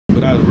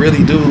But I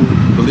really do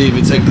believe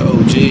it take the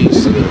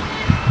OGs to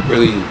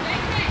really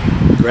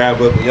grab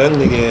up a young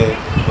nigga and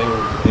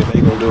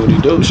they gonna do what he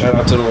do. Shout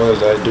out to the ones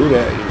that do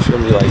that, you feel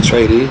me? Like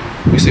Trey D.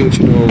 We see what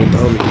you doing with the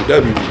homie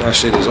UW. That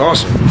shit is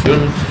awesome, you feel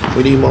me?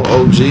 We need more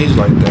OGs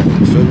like that,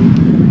 you feel me?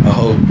 I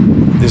hope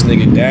this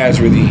nigga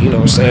Dad's really, you know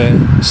what I'm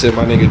saying, sit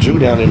my nigga Drew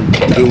down and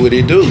do what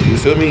he do, you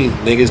feel me?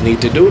 Niggas need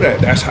to do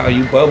that. That's how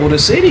you bubble the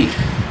city.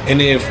 And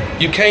if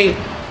you can't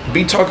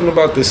be talking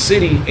about the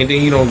city and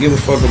then you don't give a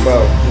fuck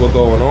about what's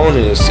going on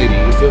in the city,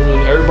 you feel me?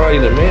 Everybody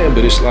the man,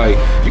 but it's like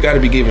you gotta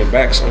be giving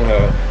back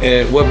somehow.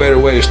 And what better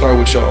way to start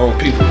with your own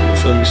people, you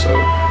feel me? So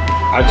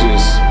I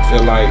just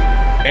feel like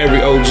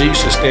every OG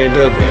should stand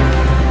up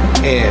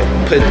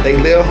and put they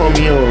little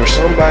homie on or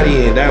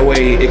somebody, and that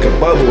way it can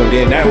bubble, and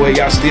then that way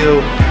y'all still,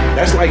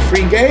 that's like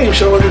free game,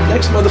 showing the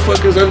next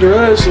motherfuckers under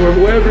us or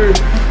whoever,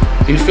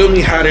 you feel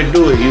me, how to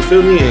do it, you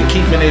feel me, and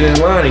keeping it in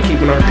line and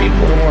keeping our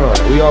people in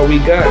line. We all we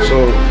got,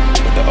 so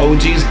if the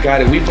OGs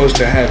got it, we supposed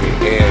to have it.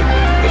 And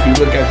if you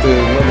look at the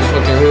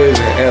motherfucking hoods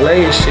in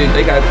LA and shit,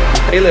 they got,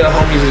 they little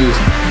homies is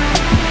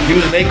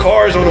using their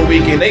cars on the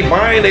weekend, they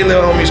buying their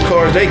little homies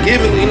cars, they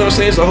giving, you know what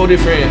I'm saying, it's a whole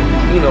different,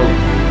 you know,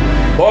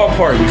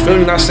 ballpark, you feel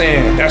me? Not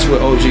saying that's what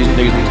OGs and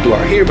niggas need to do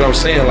out here, but I'm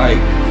saying like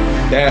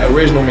that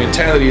original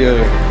mentality of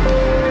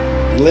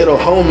little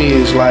homie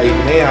is like,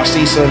 man, I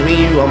see something in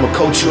you, I'm gonna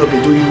coach you up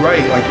and do you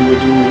right like you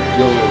would do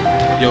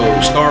your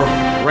star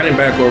running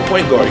back or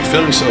point guard, you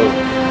feel me? So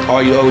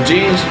all you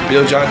OGs,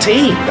 build your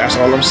team, that's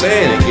all I'm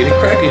saying, and get it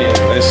cracking.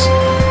 Let's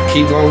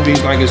keep Long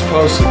Beach like it's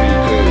supposed to be,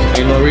 because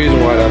ain't no reason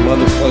why that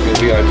motherfucking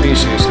VIP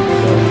shit should be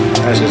done.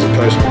 That's just a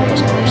personal,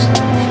 that's all I'm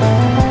saying.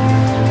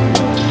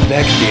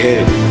 That could be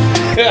it.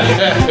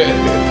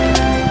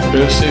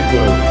 Real shit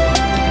though.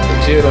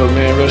 But yeah though,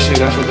 man, real shit,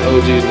 that's what the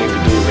OGs need to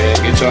do, man.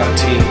 Get y'all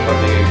team, my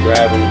nigga,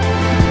 grab them,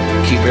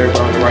 keep everybody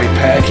on the right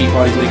path, keep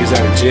all these niggas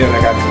out of jail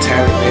that got the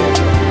talent,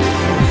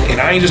 man. And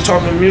I ain't just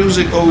talking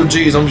music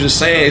OGs, I'm just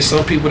saying it's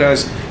some people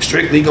that's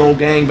strictly gonna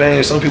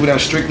gangbang, some people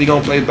that's strictly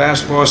gonna play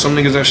basketball, some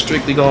niggas that's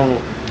strictly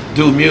gonna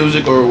do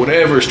music or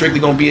whatever, strictly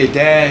gonna be a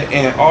dad,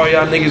 and all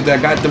y'all niggas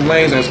that got them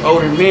lanes that's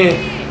older men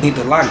need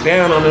to lock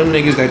down on them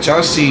niggas that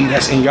y'all see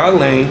that's in y'all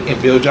lane and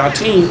build y'all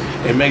team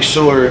and make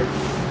sure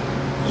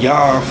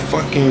y'all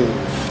fucking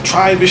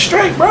tribe is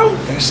straight, bro.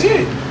 That's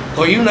it.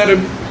 Or you not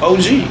an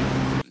OG.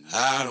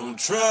 I don't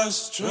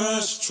trust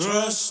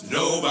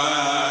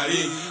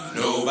nobody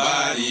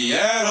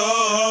at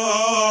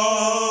all.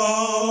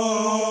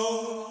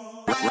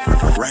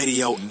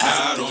 Radio.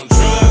 I don't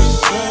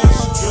trust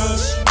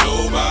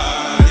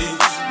nobody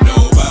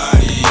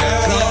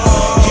at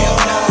all. Hell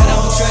nah, I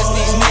don't trust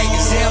these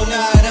niggas. Hell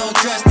nah, I don't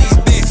trust these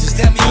bitches.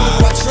 Tell me who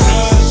do I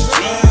trust?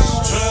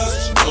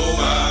 Trust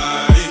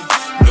nobody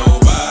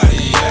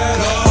at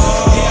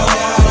all. Hell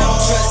nah, I don't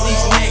trust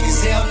these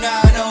niggas. Hell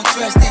nah, I don't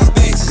trust these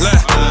bitches.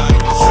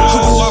 Who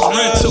do I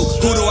run to?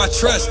 Who do I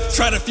trust?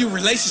 Tried a few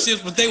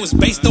relationships, but they was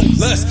based on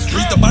lust.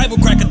 Read the Bible,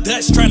 crack a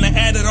Dutch, trying to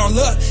add it on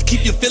luck.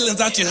 Keep your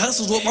feelings out your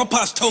hustles, what my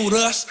pops told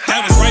us.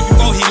 That was right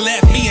before he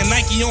left me and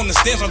Nike on the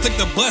steps. I took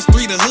the bus,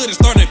 3 to hood, and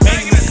started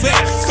banging the set.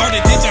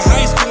 Started ditching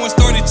high school and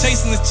started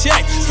chasing the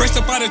check. Fresh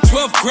up out of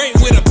 12th grade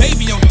with a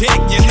baby on deck.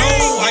 You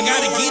know, I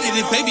gotta get it.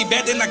 If baby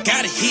bad, then I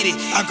gotta hit it.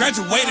 I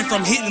graduated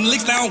from hitting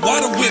licks, now I'm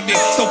water whipping.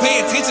 So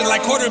pay attention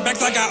like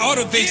quarterbacks, I got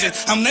auto vision.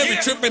 I'm never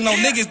tripping on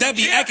niggas that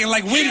be acting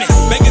like women.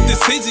 Make a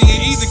decision,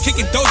 you're either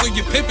kicking doors or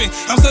you're pimping.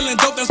 I'm selling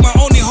dope, that's my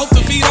only hope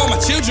to feed all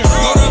my children.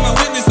 Lord, I'm my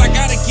witness, I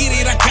gotta get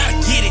it, I gotta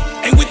get it.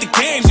 Ain't with the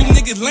games, you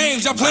niggas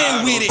lames, y'all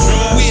playing with it.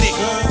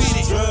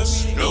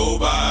 Trust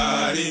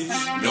nobody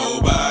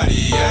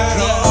at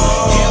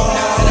all. Hell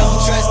nah, I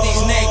don't trust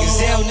these niggas.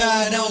 Hell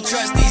nah, I don't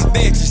trust these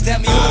bitches. Tell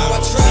me who do I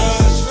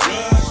trust?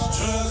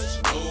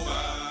 Trust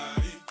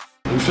nobody.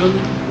 You feel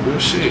me? Real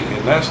shit.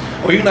 And that's,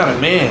 or you not a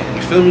man.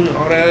 You feel me?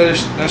 All that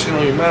shit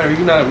don't even matter.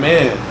 You not a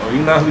man. Or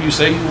you not who you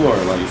say you are.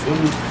 Like, you feel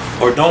me?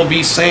 Or don't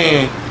be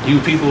saying you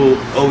people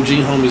OG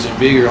homies and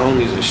bigger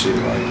homies and shit.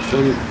 Like, you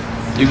feel me?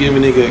 You give a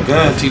nigga a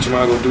gun, teach him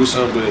how to go do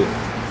something, but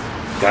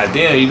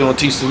goddamn, you gonna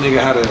teach the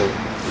nigga how to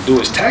do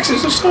his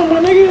taxes or something,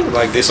 my nigga?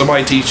 Like, did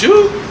somebody teach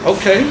you?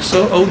 Okay,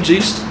 so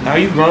OGs, now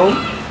you grown.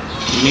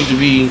 You need to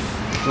be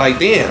like,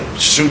 damn,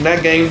 shooting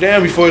that game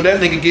down before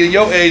that nigga get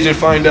your age and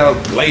find out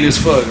late as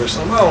fuck or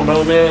something. I don't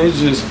know, man. It's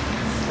just,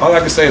 all I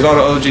can say is all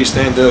the OGs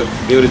stand up,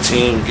 build a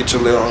team, get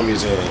your little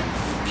homies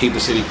in, keep the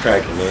city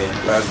cracking,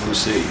 man. Last Blue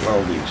City,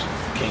 Long Beach,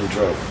 King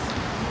Drug.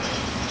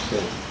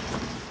 Yeah.